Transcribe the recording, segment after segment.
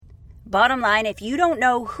Bottom line, if you don't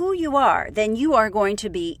know who you are, then you are going to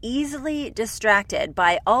be easily distracted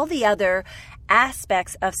by all the other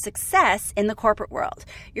aspects of success in the corporate world.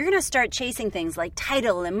 You're going to start chasing things like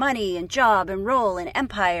title and money and job and role and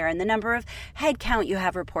empire and the number of headcount you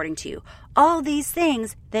have reporting to you. All these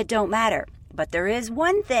things that don't matter. But there is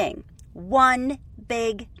one thing, one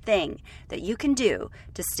big thing that you can do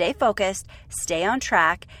to stay focused, stay on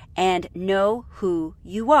track, and know who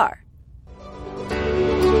you are.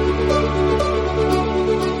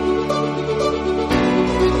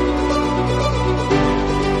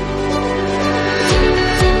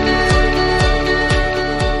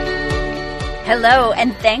 Hello,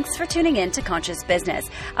 and thanks for tuning in to Conscious Business.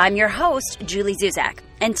 I'm your host, Julie Zuzak,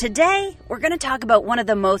 and today we're going to talk about one of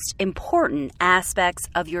the most important aspects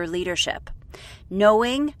of your leadership,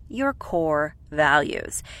 knowing your core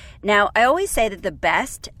values. Now, I always say that the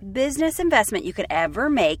best business investment you could ever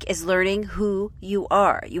make is learning who you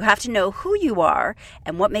are. You have to know who you are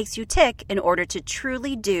and what makes you tick in order to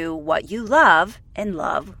truly do what you love and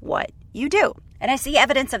love what you do. And I see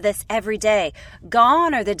evidence of this every day.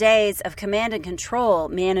 Gone are the days of command and control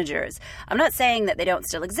managers. I'm not saying that they don't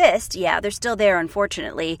still exist. Yeah, they're still there,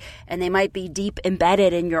 unfortunately, and they might be deep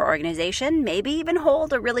embedded in your organization, maybe even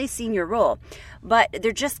hold a really senior role. But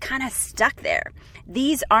they're just kind of stuck there.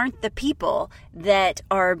 These aren't the people that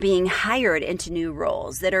are being hired into new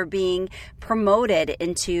roles, that are being promoted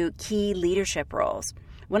into key leadership roles.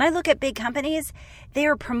 When I look at big companies, they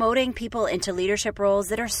are promoting people into leadership roles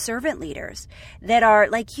that are servant leaders, that are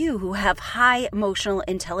like you, who have high emotional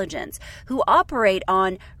intelligence, who operate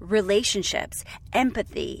on relationships,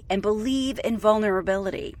 empathy, and believe in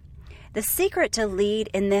vulnerability. The secret to lead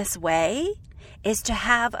in this way is to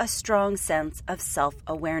have a strong sense of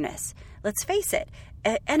self-awareness. Let's face it,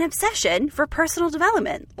 an obsession for personal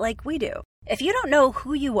development like we do. If you don't know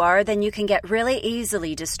who you are, then you can get really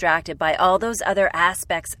easily distracted by all those other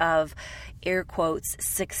aspects of, air quotes,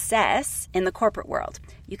 success in the corporate world.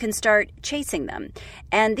 You can start chasing them.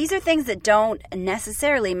 And these are things that don't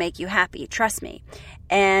necessarily make you happy, trust me.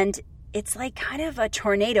 And it's like kind of a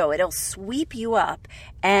tornado. It'll sweep you up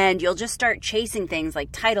and you'll just start chasing things like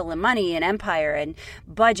title and money and empire and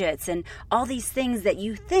budgets and all these things that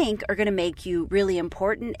you think are going to make you really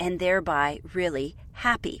important and thereby really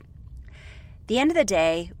happy. At the end of the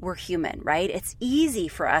day, we're human, right? It's easy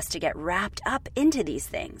for us to get wrapped up into these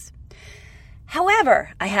things.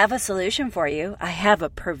 However, I have a solution for you. I have a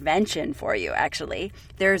prevention for you, actually.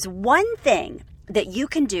 There's one thing that you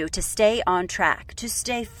can do to stay on track, to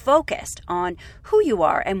stay focused on who you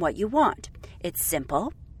are and what you want. It's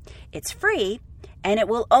simple, it's free, and it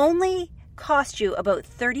will only cost you about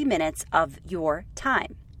 30 minutes of your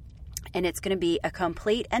time. And it's going to be a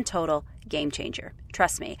complete and total game changer.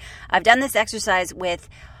 Trust me. I've done this exercise with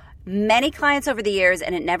many clients over the years,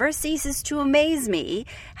 and it never ceases to amaze me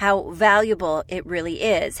how valuable it really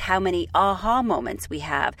is, how many aha moments we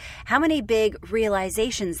have, how many big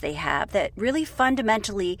realizations they have that really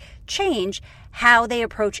fundamentally change how they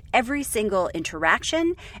approach every single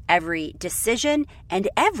interaction, every decision, and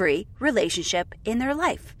every relationship in their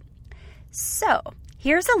life. So,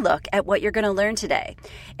 here's a look at what you're going to learn today.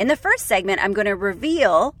 In the first segment, I'm going to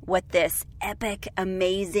reveal what this epic,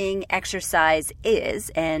 amazing exercise is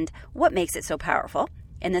and what makes it so powerful.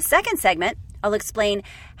 In the second segment, I'll explain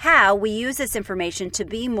how we use this information to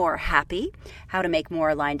be more happy, how to make more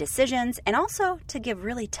aligned decisions, and also to give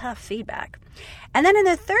really tough feedback. And then in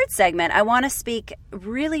the third segment, I want to speak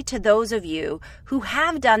really to those of you who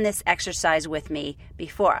have done this exercise with me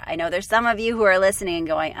before. I know there's some of you who are listening and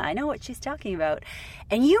going, I know what she's talking about.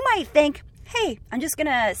 And you might think, hey, I'm just going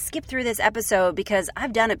to skip through this episode because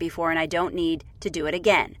I've done it before and I don't need to do it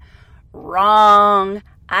again. Wrong.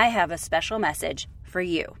 I have a special message for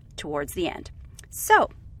you towards the end. So,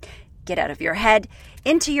 get out of your head,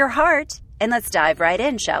 into your heart, and let's dive right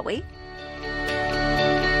in, shall we?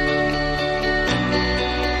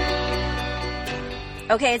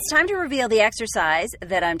 Okay, it's time to reveal the exercise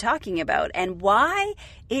that I'm talking about and why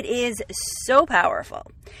it is so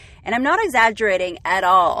powerful. And I'm not exaggerating at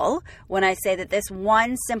all when I say that this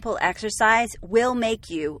one simple exercise will make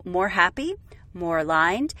you more happy, more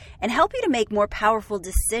aligned, and help you to make more powerful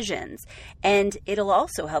decisions. And it'll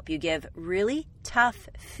also help you give really tough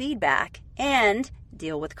feedback and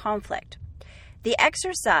deal with conflict. The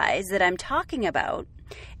exercise that I'm talking about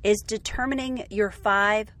is determining your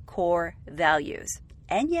 5 core values.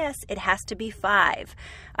 And yes, it has to be 5.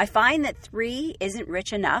 I find that 3 isn't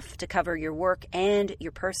rich enough to cover your work and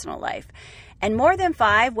your personal life. And more than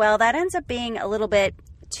 5, well, that ends up being a little bit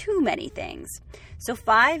too many things. So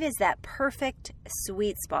 5 is that perfect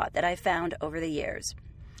sweet spot that I found over the years.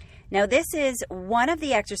 Now, this is one of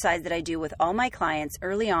the exercises that I do with all my clients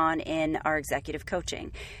early on in our executive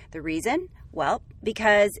coaching. The reason? Well,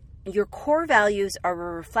 because your core values are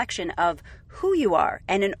a reflection of who you are.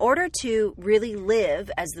 And in order to really live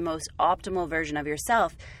as the most optimal version of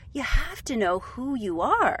yourself, you have to know who you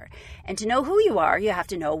are. And to know who you are, you have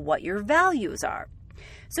to know what your values are.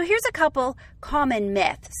 So here's a couple common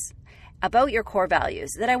myths about your core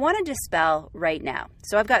values that I want to dispel right now.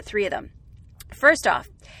 So I've got 3 of them. First off,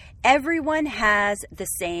 everyone has the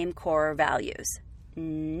same core values.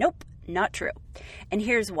 Nope, not true. And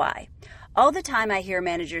here's why. All the time I hear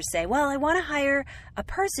managers say, well, I want to hire a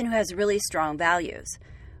person who has really strong values.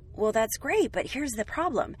 Well, that's great, but here's the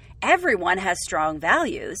problem. Everyone has strong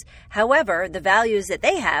values. However, the values that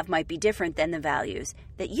they have might be different than the values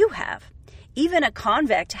that you have. Even a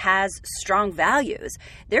convict has strong values.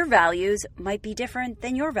 Their values might be different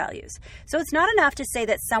than your values. So it's not enough to say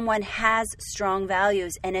that someone has strong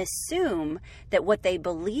values and assume that what they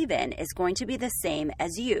believe in is going to be the same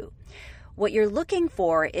as you. What you're looking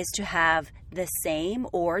for is to have the same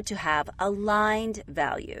or to have aligned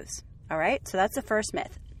values. All right? So that's the first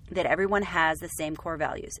myth, that everyone has the same core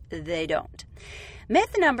values. They don't.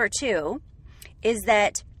 Myth number 2 is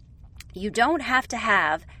that you don't have to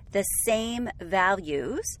have the same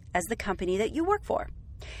values as the company that you work for.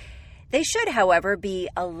 They should, however, be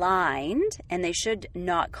aligned and they should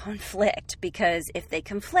not conflict, because if they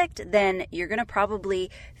conflict, then you're going to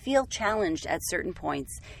probably feel challenged at certain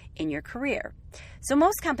points in your career. So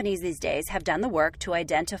most companies these days have done the work to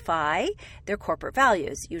identify their corporate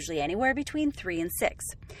values, usually anywhere between 3 and 6.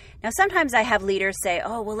 Now, sometimes I have leaders say,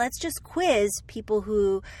 oh, well, let's just quiz people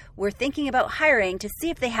who we're thinking about hiring to see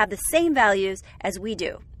if they have the same values as we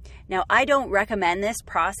do. Now, I don't recommend this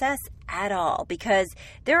process at all, because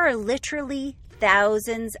there are literally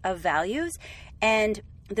thousands of values, and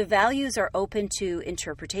the values are open to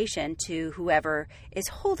interpretation to whoever is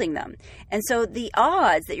holding them. And so the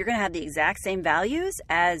odds that you're going to have the exact same values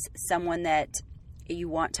as someone that you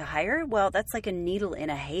want to hire, well, that's like a needle in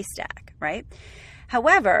a haystack, right?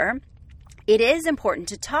 However, it is important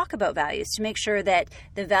to talk about values to make sure that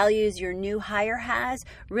the values your new hire has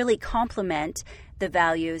really complement the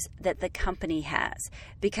values that the company has.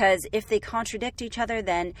 Because if they contradict each other,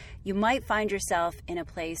 then you might find yourself in a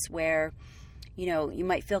place where, you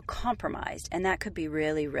might feel compromised, and that could be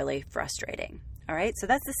really, really frustrating. All right, so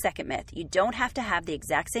that's the second myth. You don't have to have the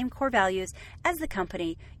exact same core values as the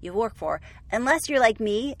company you work for. Unless you're like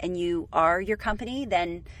me and you are your company,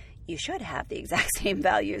 then you should have the exact same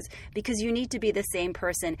values, because you need to be the same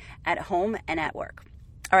person at home and at work.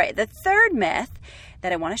 All right, the third myth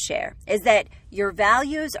that I want to share is that your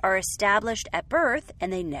values are established at birth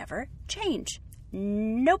and they never change.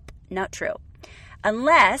 Nope, not true.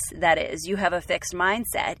 Unless, that is, you have a fixed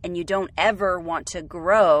mindset and you don't ever want to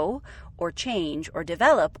grow or change or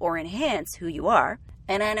develop or enhance who you are.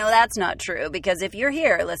 And I know that's not true, because if you're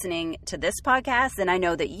here listening to this podcast, then I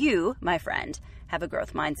know that you, my friend, have a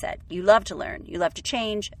growth mindset. You love to learn. You love to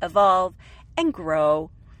change, evolve, and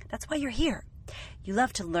grow. That's why you're here. You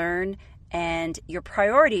love to learn, and your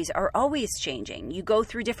priorities are always changing. You go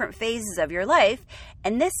through different phases of your life,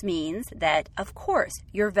 and this means that, of course,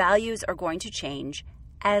 your values are going to change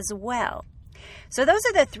as well. So those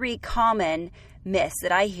are the 3 common myths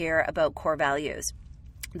that I hear about core values.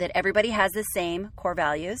 That everybody has the same core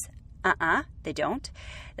values. They don't.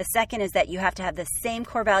 The second is that you have to have the same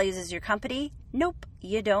core values as your company. Nope,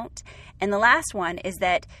 you don't. And the last one is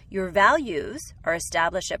that your values are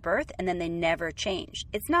established at birth and then they never change.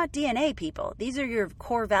 It's not DNA, people. These are your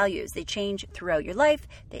core values. They change throughout your life.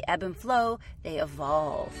 They ebb and flow. They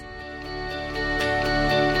evolve.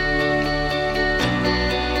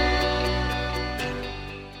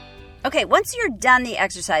 Okay, once you're done the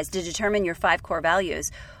exercise to determine your 5 core values,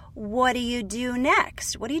 what do you do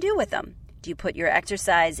next? What do you do with them? Do you put your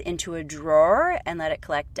exercise into a drawer and let it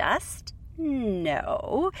collect dust?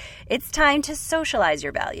 No. It's time to socialize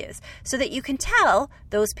your values so that you can tell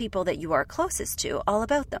those people that you are closest to all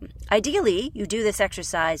about them. Ideally, you do this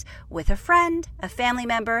exercise with a friend, a family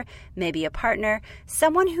member, maybe a partner,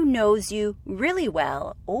 someone who knows you really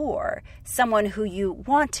well, or someone who you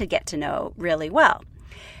want to get to know really well.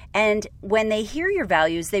 And when they hear your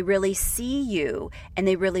values, they really see you and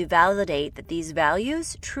they really validate that these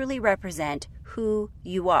values truly represent who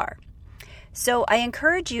you are. So I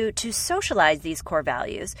encourage you to socialize these core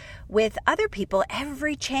values with other people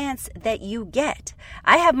every chance that you get.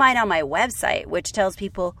 I have mine on my website, which tells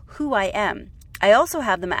people who I am. I also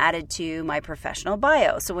have them added to my professional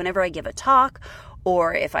bio. So whenever I give a talk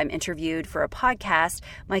or if I'm interviewed for a podcast,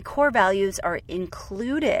 my core values are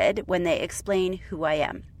included when they explain who I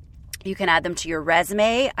am. You can add them to your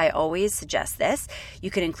resume. I always suggest this.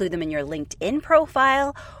 You can include them in your LinkedIn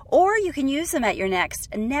profile, or you can use them at your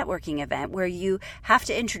next networking event where you have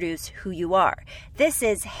to introduce who you are. This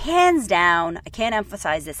is hands down, I can't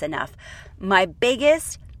emphasize this enough, my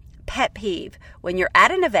biggest pet peeve when you're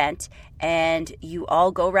at an event and you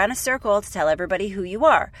all go around a circle to tell everybody who you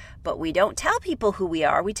are. But we don't tell people who we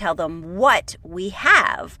are. We tell them what we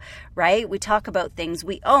have, right? We talk about things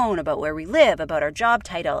we own, about where we live, about our job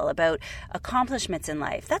title, about accomplishments in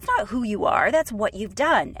life. That's not who you are. That's what you've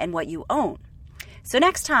done and what you own. So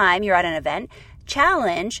next time you're at an event,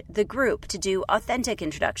 challenge the group to do authentic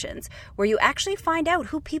introductions where you actually find out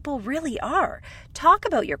who people really are. Talk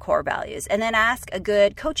about your core values and then ask a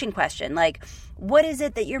good coaching question like, what is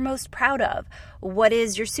it that you're most proud of? What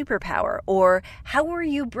is your superpower? Or how were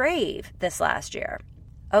you brave this last year?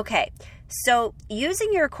 Okay, so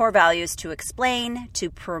using your core values to explain, to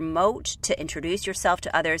promote, to introduce yourself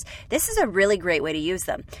to others, this is a really great way to use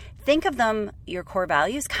them. Think of them, your core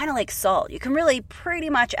values, kind of like salt. You can really pretty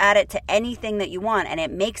much add it to anything that you want, and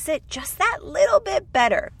it makes it just that little bit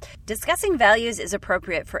better. Discussing values is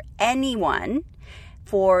appropriate for anyone,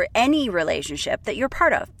 for any relationship that you're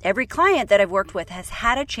part of. Every client that I've worked with has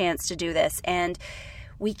had a chance to do this, and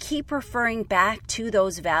we keep referring back to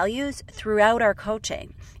those values throughout our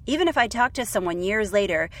coaching. Even if I talk to someone years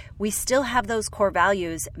later, we still have those core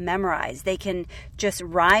values memorized. They can just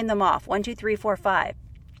rhyme them off, 1, 2, 3, 4, 5.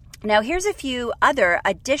 Now, here's a few other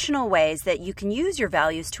additional ways that you can use your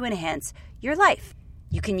values to enhance your life.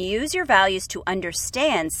 You can use your values to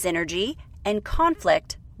understand synergy and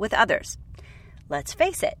conflict with others. Let's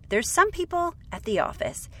face it, there's some people at the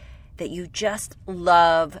office that you just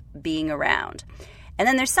love being around. And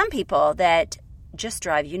then there's some people that just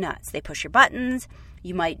drive you nuts. They push your buttons.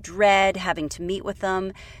 You might dread having to meet with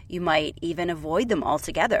them. You might even avoid them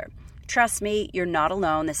altogether. Trust me, you're not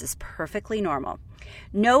alone. This is perfectly normal.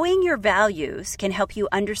 Knowing your values can help you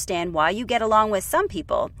understand why you get along with some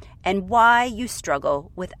people and why you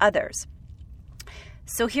struggle with others.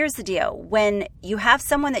 So here's the deal. When you have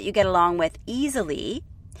someone that you get along with easily,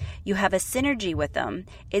 you have a synergy with them,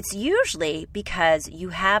 it's usually because you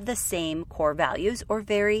have the same core values or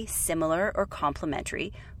very similar or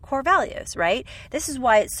complementary core values, right? This is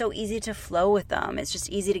why it's so easy to flow with them. It's just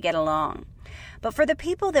easy to get along. But for the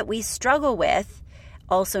people that we struggle with,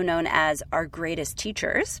 also known as our greatest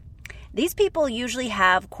teachers, these people usually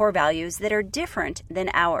have core values that are different than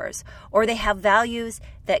ours, or they have values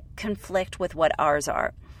that conflict with what ours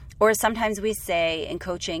are. Or sometimes we say in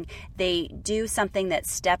coaching, they do something that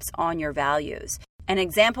steps on your values. An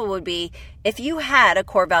example would be if you had a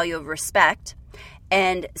core value of respect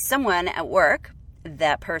and someone at work,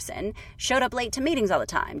 that person, showed up late to meetings all the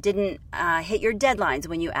time, didn't hit your deadlines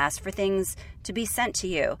when you asked for things to be sent to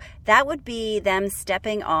you. That would be them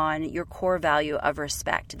stepping on your core value of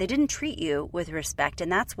respect. They didn't treat you with respect,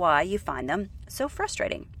 and that's why you find them so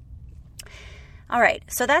frustrating. All right,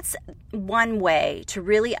 so that's one way to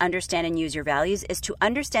really understand and use your values is to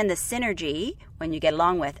understand the synergy when you get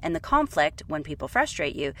along with and the conflict when people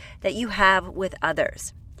frustrate you that you have with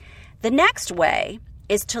others. The next way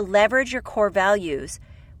is to leverage your core values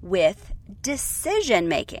with decision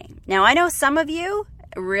making. Now, I know some of you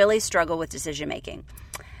really struggle with decision making.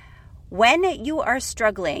 When you are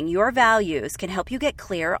struggling, your values can help you get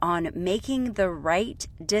clear on making the right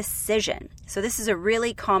decision. So this is a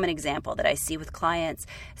really common example that I see with clients,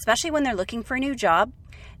 especially when they're looking for a new job.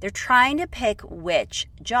 They're trying to pick which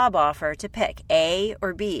job offer to pick, A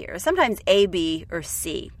or B, or sometimes A, B, or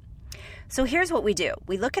C. So here's what we do.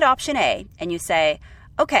 We look at option A and you say,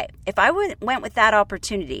 okay, if I went with that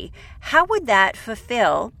opportunity, how would that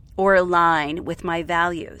fulfill or align with my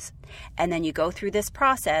values? And then you go through this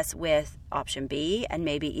process with option B and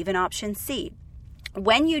maybe even option C.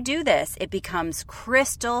 When you do this, it becomes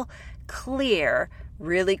crystal clear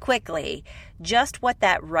really quickly just what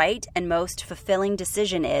that right and most fulfilling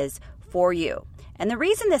decision is for you. And the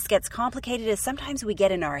reason this gets complicated is sometimes we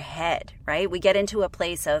get in our head, right? We get into a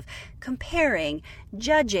place of comparing,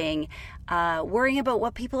 judging, worrying about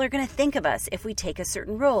what people are going to think of us if we take a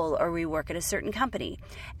certain role or we work at a certain company.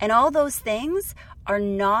 And all those things are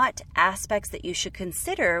not aspects that you should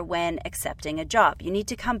consider when accepting a job. You need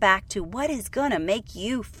to come back to what is going to make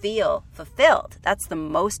you feel fulfilled. That's the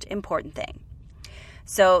most important thing.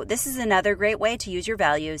 So this is another great way to use your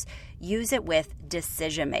values. Use it with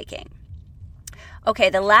decision making.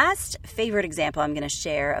 Okay, the last favorite example I'm going to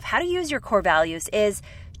share of how to use your core values is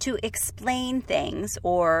to explain things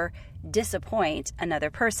or disappoint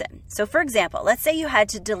another person. So for example, let's say you had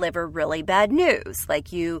to deliver really bad news,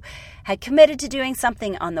 like you had committed to doing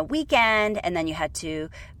something on the weekend and then you had to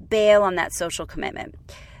bail on that social commitment.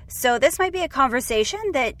 So this might be a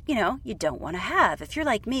conversation that, you don't want to have. If you're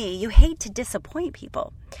like me, you hate to disappoint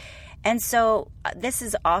people. And so this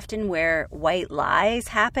is often where white lies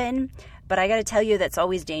happen. But I got to tell you, that's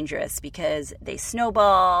always dangerous because they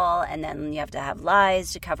snowball and then you have to have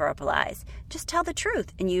lies to cover up lies. Just tell the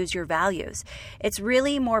truth and use your values. It's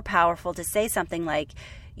really more powerful to say something like,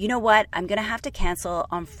 you know what, I'm going to have to cancel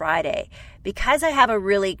on Friday because I have a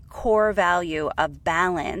really core value of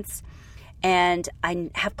balance and I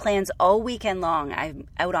have plans all weekend long. I'm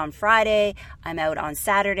out on Friday, I'm out on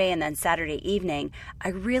Saturday, and then Saturday evening. I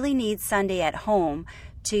really need Sunday at home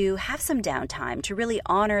to have some downtime, to really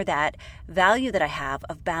honor that value that I have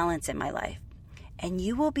of balance in my life. And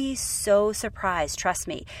you will be so surprised, trust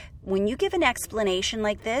me. When you give an explanation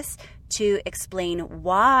like this to explain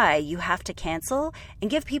why you have to cancel and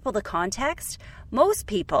give people the context, most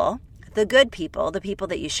people, the good people, the people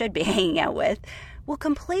that you should be hanging out with, will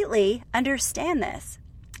completely understand this.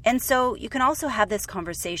 And so you can also have this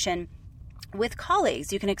conversation with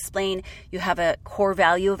colleagues. You can explain you have a core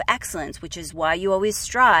value of excellence, which is why you always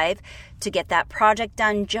strive to get that project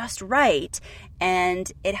done just right.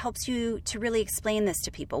 And it helps you to really explain this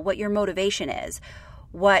to people, what your motivation is,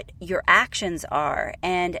 what your actions are,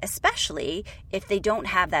 and especially if they don't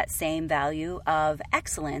have that same value of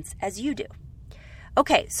excellence as you do.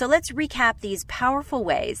 Okay, so let's recap these powerful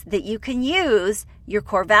ways that you can use your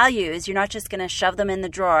core values. You're not just going to shove them in the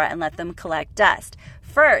drawer and let them collect dust.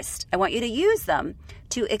 First, I want you to use them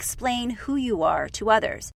to explain who you are to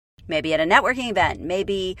others. Maybe at a networking event,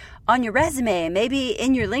 maybe on your resume, maybe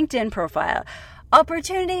in your LinkedIn profile.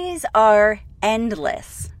 Opportunities are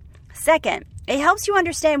endless. Second, it helps you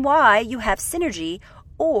understand why you have synergy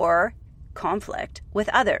or conflict with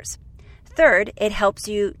others. Third, it helps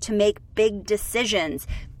you to make big decisions,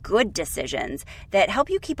 good decisions that help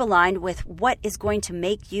you keep aligned with what is going to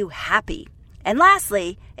make you happy. And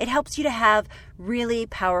lastly, it helps you to have really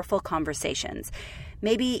powerful conversations,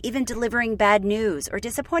 maybe even delivering bad news or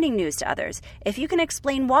disappointing news to others. If you can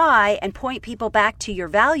explain why and point people back to your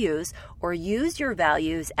values or use your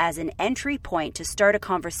values as an entry point to start a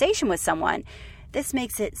conversation with someone, this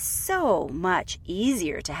makes it so much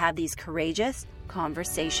easier to have these courageous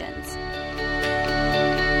conversations.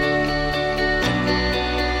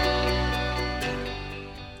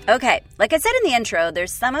 Okay, like I said in the intro,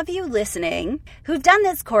 there's some of you listening who've done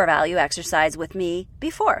this core value exercise with me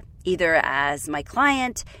before, either as my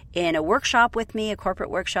client, in a workshop with me, a corporate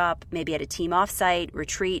workshop, maybe at a team offsite,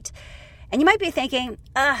 retreat. And you might be thinking,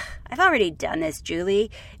 I've already done this,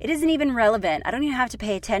 Julie. It isn't even relevant. I don't even have to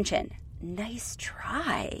pay attention. Nice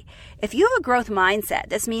try. If you have a growth mindset,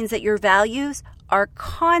 this means that your values are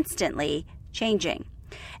constantly changing.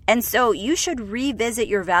 And so you should revisit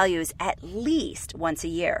your values at least once a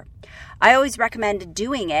year. I always recommend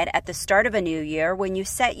doing it at the start of a new year when you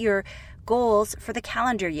set your goals for the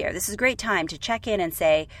calendar year. This is a great time to check in and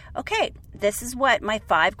say, okay, this is what my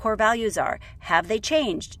 5 core values are. Have they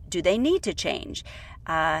changed? Do they need to change?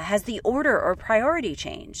 Has the order or priority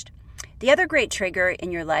changed? The other great trigger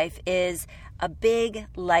in your life is a big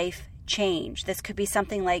life change. This could be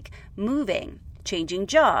something like moving, changing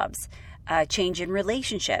jobs, change in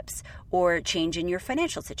relationships, or change in your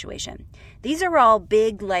financial situation. These are all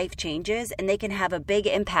big life changes, and they can have a big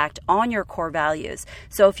impact on your core values.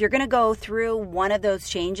 So if you're going to go through one of those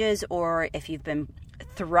changes, or if you've been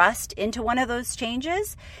thrust into one of those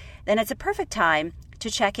changes, then it's a perfect time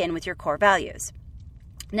to check in with your core values.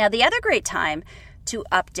 Now, the other great time to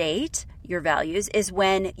update your values is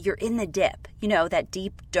when you're in the dip, that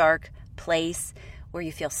deep, dark place where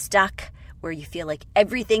you feel stuck, where you feel like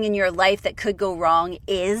everything in your life that could go wrong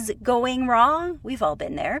is going wrong. We've all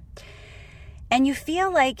been there. And you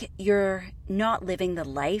feel like you're not living the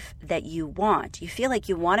life that you want. You feel like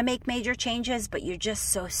you want to make major changes, but you're just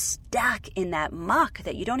so stuck in that muck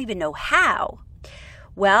that you don't even know how.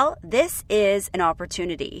 Well, this is an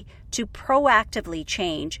opportunity to proactively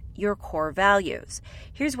change your core values.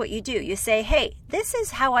 Here's what you do. You say, hey, this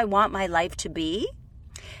is how I want my life to be,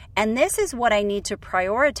 and this is what I need to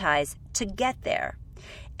prioritize to get there.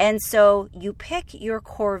 And so you pick your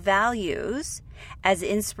core values as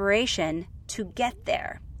inspiration to get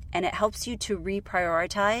there. And it helps you to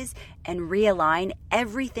reprioritize and realign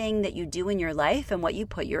everything that you do in your life and what you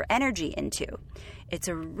put your energy into. It's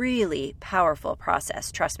a really powerful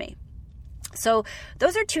process, trust me. So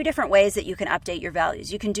those are 2 different ways that you can update your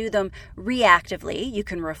values. You can do them reactively. You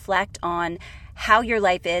can reflect on how your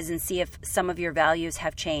life is and see if some of your values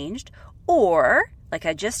have changed. Or, like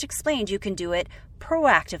I just explained, you can do it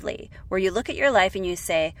proactively, where you look at your life and you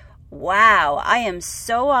say, wow, I am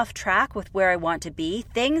so off track with where I want to be.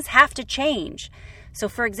 Things have to change. So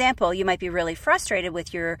for example, you might be really frustrated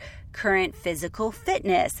with your current physical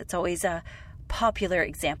fitness. It's always a popular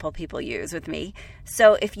example people use with me.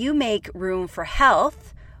 So if you make room for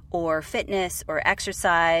health or fitness or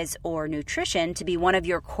exercise or nutrition to be one of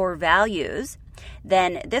your core values,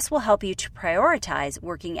 then this will help you to prioritize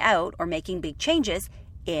working out or making big changes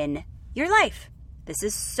in your life. This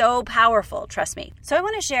is so powerful, trust me. So I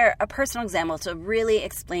want to share a personal example to really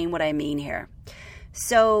explain what I mean here.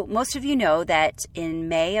 So most of you know that in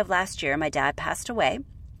May of last year, my dad passed away,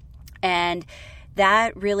 and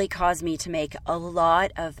that really caused me to make a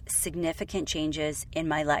lot of significant changes in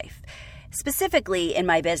my life, specifically in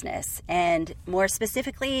my business. And more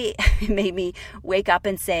specifically, it made me wake up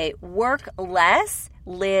and say, work less,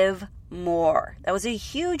 live more. That was a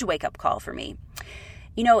huge wake-up call for me.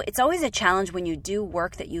 You know, it's always a challenge when you do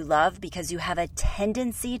work that you love because you have a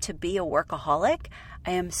tendency to be a workaholic.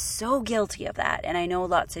 I am so guilty of that, and I know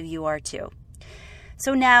lots of you are too.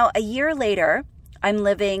 So now, a year later, I'm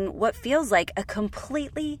living what feels like a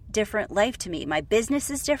completely different life to me. My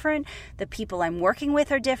business is different. The people I'm working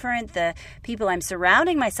with are different. The people I'm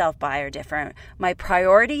surrounding myself by are different. My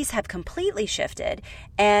priorities have completely shifted.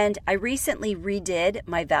 And I recently redid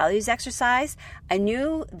my values exercise. I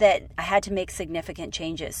knew that I had to make significant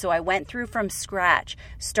changes. So I went through from scratch,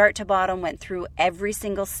 start to bottom, went through every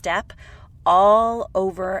single step all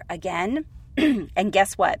over again. And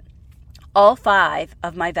guess what? All 5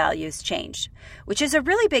 of my values changed, which is a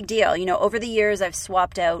really big deal. You know, over the years, I've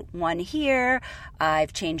swapped out one here.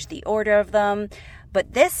 I've changed the order of them.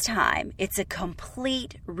 But this time, it's a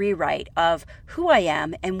complete rewrite of who I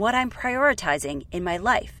am and what I'm prioritizing in my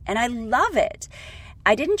life. And I love it.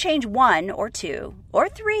 I didn't change 1 or 2 or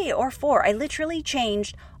 3 or 4. I literally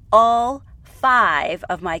changed all 5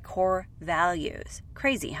 of my core values.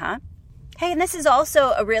 Crazy, huh? Hey, and this is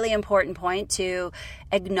also a really important point to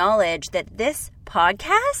acknowledge that this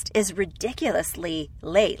podcast is ridiculously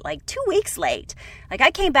late, like 2 weeks late. Like I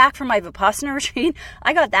came back from my Vipassana retreat,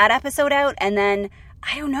 I got that episode out, and then,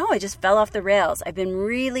 I don't know, I just fell off the rails. I've been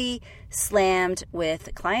really slammed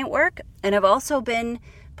with client work, and I've also been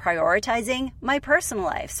prioritizing my personal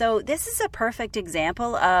life. So this is a perfect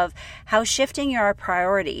example of how shifting your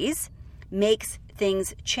priorities makes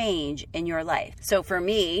things change in your life. So for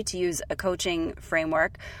me, to use a coaching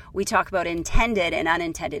framework, we talk about intended and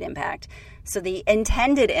unintended impact. So the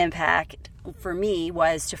intended impact for me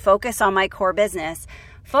was to focus on my core business,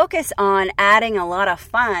 focus on adding a lot of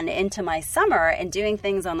fun into my summer and doing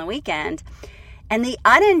things on the weekend. And the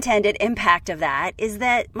unintended impact of that is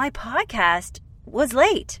that my podcast was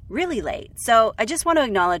late, really late. So I just want to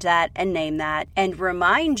acknowledge that and name that and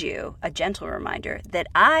remind you, a gentle reminder, that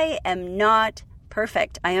I am not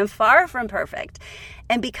perfect. I am far from perfect.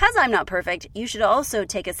 And because I'm not perfect, you should also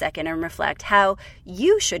take a second and reflect how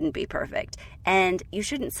you shouldn't be perfect. And you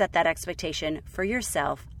shouldn't set that expectation for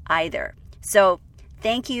yourself either. So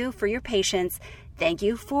thank you for your patience. Thank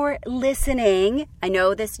you for listening. I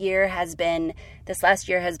know this last year has been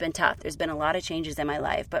tough. There's been a lot of changes in my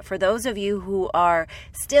life. But for those of you who are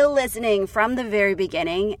still listening from the very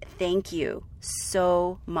beginning, thank you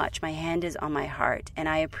so much. My hand is on my heart, and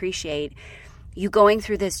I appreciate you going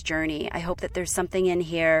through this journey. I hope that there's something in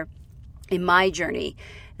here in my journey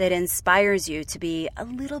that inspires you to be a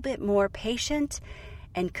little bit more patient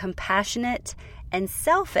and compassionate and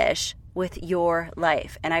selfish with your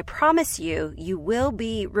life. And I promise you, you will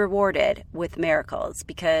be rewarded with miracles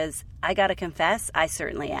because I gotta confess, I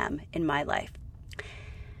certainly am in my life.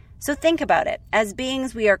 So think about it. As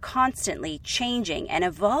beings, we are constantly changing and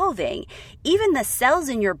evolving. Even the cells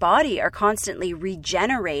in your body are constantly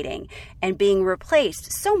regenerating and being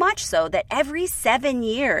replaced, so much so that every 7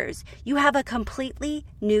 years, you have a completely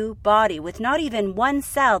new body with not even one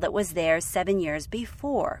cell that was there 7 years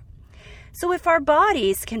before. So if our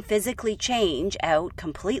bodies can physically change out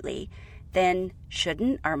completely, then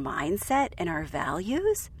shouldn't our mindset and our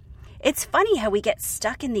values? It's funny how we get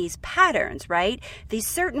stuck in these patterns, right? These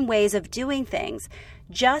certain ways of doing things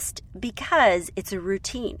just because it's a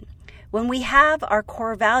routine. When we have our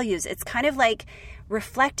core values, it's kind of like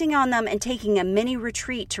reflecting on them and taking a mini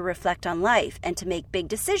retreat to reflect on life and to make big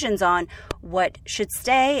decisions on what should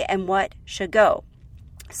stay and what should go.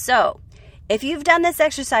 So, if you've done this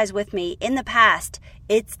exercise with me in the past,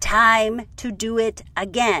 it's time to do it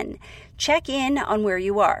again. Check in on where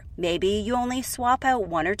you are. Maybe you only swap out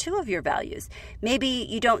 1 or 2 of your values. Maybe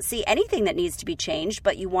you don't see anything that needs to be changed,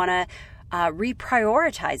 but you want to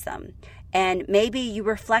reprioritize them. And maybe you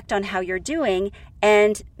reflect on how you're doing,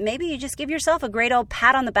 and maybe you just give yourself a great old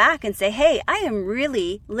pat on the back and say, hey, I am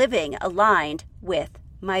really living aligned with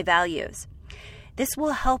my values. This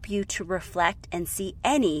will help you to reflect and see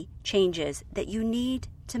any changes that you need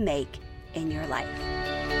to make in your life.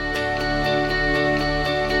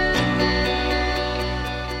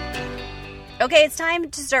 Okay, it's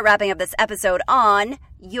time to start wrapping up this episode on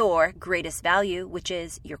your greatest value, which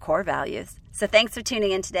is your core values. So thanks for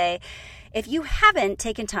tuning in today. If you haven't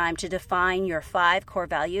taken time to define your 5 core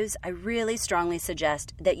values, I really strongly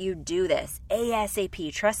suggest that you do this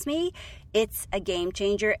ASAP. Trust me, it's a game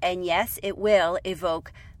changer, and yes, it will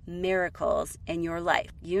evoke miracles in your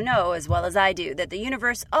life. You know as well as I do that the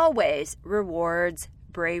universe always rewards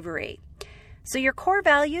bravery. So your core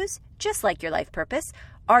values, just like your life purpose,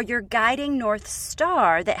 are your guiding North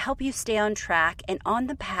Star that help you stay on track and on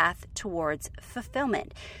the path towards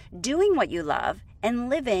fulfillment, doing what you love and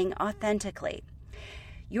living authentically.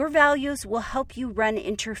 Your values will help you run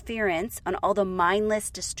interference on all the mindless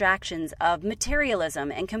distractions of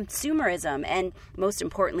materialism and consumerism, and most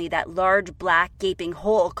importantly, that large black gaping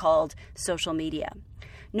hole called social media.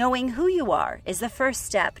 Knowing who you are is the first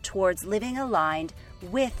step towards living aligned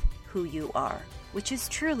with who you are, which is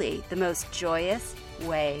truly the most joyous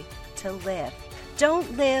way to live.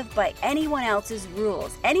 Don't live by anyone else's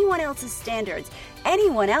rules, anyone else's standards,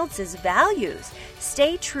 anyone else's values.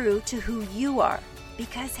 Stay true to who you are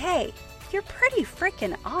because, hey, you're pretty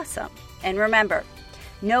freaking awesome. And remember,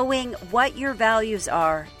 knowing what your values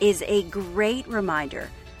are is a great reminder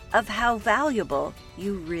of how valuable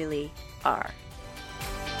you really are.